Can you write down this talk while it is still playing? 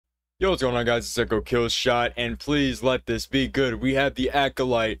Yo, what's going on, guys? It's Echo KILLSH0T, and please let this be good. We have the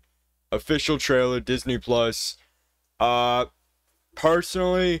Acolyte official trailer, Disney Plus.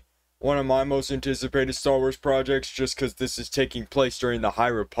 Personally, one of my most anticipated Star Wars projects, just because this is taking place during the High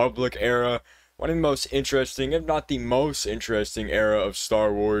Republic era. One of the most interesting, if not the most interesting era of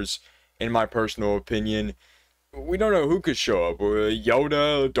Star Wars, in my personal opinion. We don't know who could show up.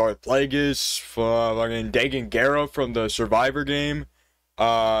 Yoda, Darth Plagueis, fucking Dagan Gera from the Survivor game.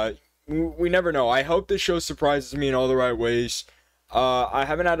 We never know. I hope this show surprises me in all the right ways. I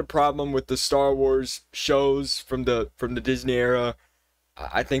haven't had a problem with the Star Wars shows from the Disney era.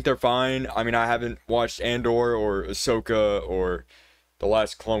 I think they're fine. I mean, I haven't watched Andor or Ahsoka or the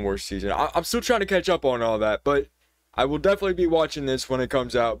last Clone Wars season. I'm still trying to catch up on all that, but I will definitely be watching this when it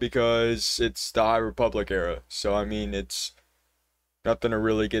comes out because it's the High Republic era. So, I mean, it's nothing to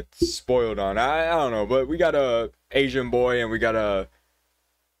really get spoiled on. I don't know, but we got a Asian boy and we got a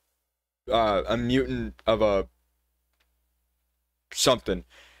mutant of a something.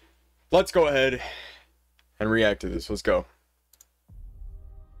 Let's go ahead and react to this. Let's go.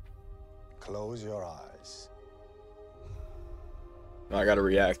 Close your eyes. I gotta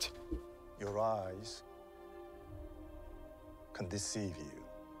react. Your eyes can deceive you.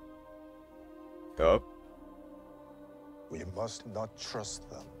 Yup. We must not trust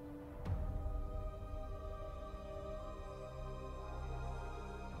them.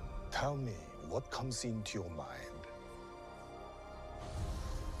 Tell me what comes into your mind.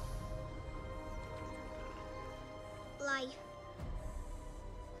 Life.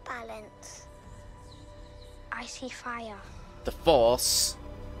 Balance. I see fire. The Force.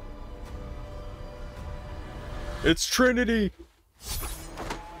 It's Trinity.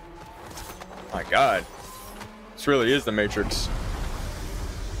 My God, this really is the Matrix.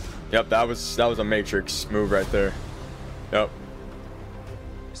 Yep, that was a Matrix move right there. Yep.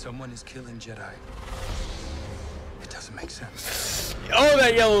 Someone is killing Jedi. It doesn't make sense. Oh,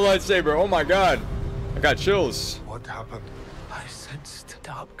 that yellow lightsaber. Oh my God, I got chills. What happened? I sensed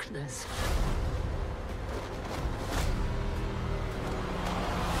darkness.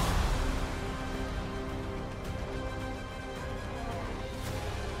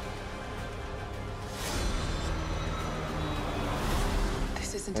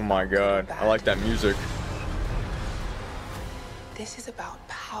 This isn't Oh my God, I like that music. This is about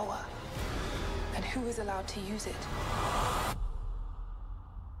power and who is allowed to use it.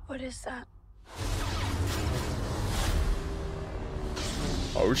 What is that?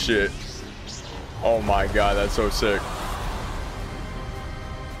 Oh shit. Oh my God, that's so sick.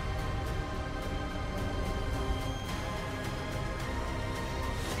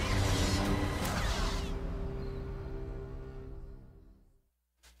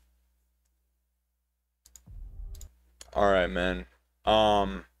 All right, man.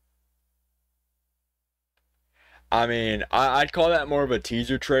 I mean, I'd call that more of a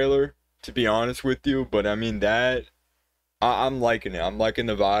teaser trailer, to be honest with you. But I mean that, I'm liking it. I'm liking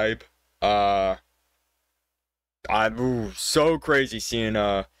the vibe. I'm so crazy seeing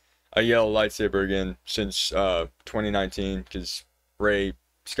a yellow lightsaber again since 2019, because Rey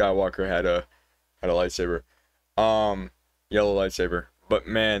Skywalker had a lightsaber, yellow lightsaber. But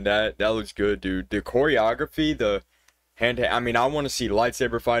man, that looks good, dude. The choreography, the I mean, I want to see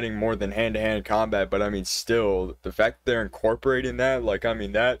lightsaber fighting more than hand-to-hand combat, but I mean, still, the fact that they're incorporating that, like, I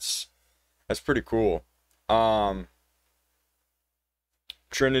mean, that's pretty cool.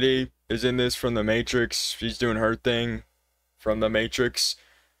 Trinity is in this from the Matrix. She's doing her thing from the Matrix.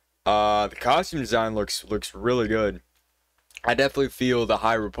 The costume design looks really good. I definitely feel the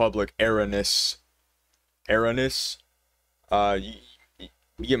High Republic era-ness. You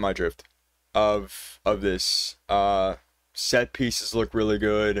get my drift of this. Set pieces look really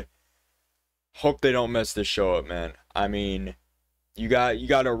good. Hope they don't mess this show up, man. I mean, you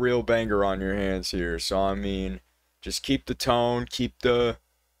got a real banger on your hands here. So I mean, just keep the tone, keep the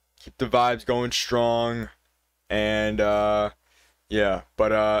vibes going strong, and yeah.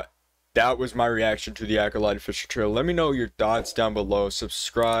 But that was my reaction to the Acolyte official trailer. Let me know your thoughts down below.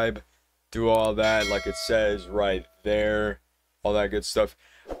 Subscribe, do all that, like it says right there, all that good stuff,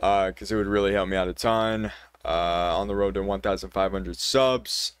 because it would really help me out a ton. On the road to 1,500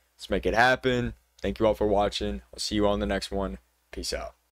 subs. Let's make it happen. Thank you all for watching. I'll see you on the next one. Peace out.